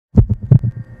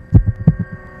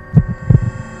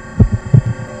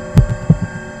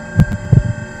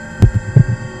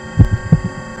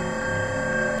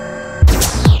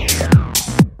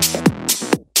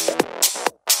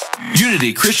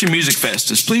Unity Christian Music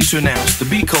Fest is pleased to announce the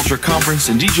Beat Culture Conference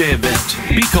and DJ event.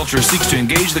 Beat Culture seeks to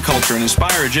engage the culture and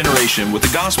inspire a generation with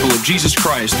the gospel of Jesus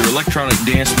Christ through electronic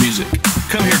dance music.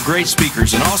 Come hear great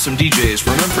speakers and awesome DJs for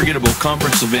an unforgettable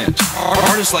conference event.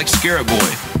 Artists like Skerrit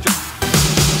Bwoy,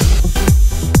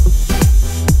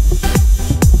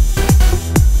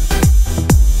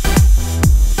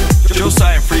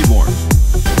 Josiah Freebourne,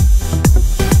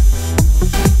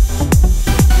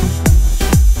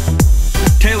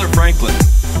 Franklyn,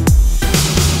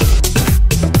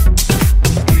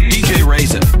 DJ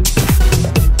Re5a,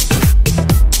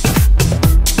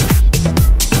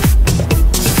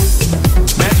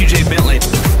 J Bentley,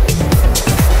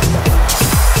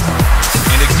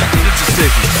 and Executive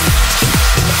Decision.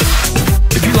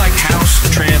 If you like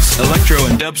house, trance, electro,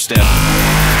 and dubstep,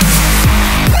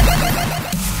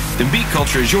 then Beat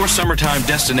Culture is your summertime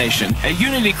destination at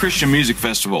Unity Christian Music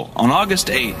Festival on August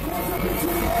 8th.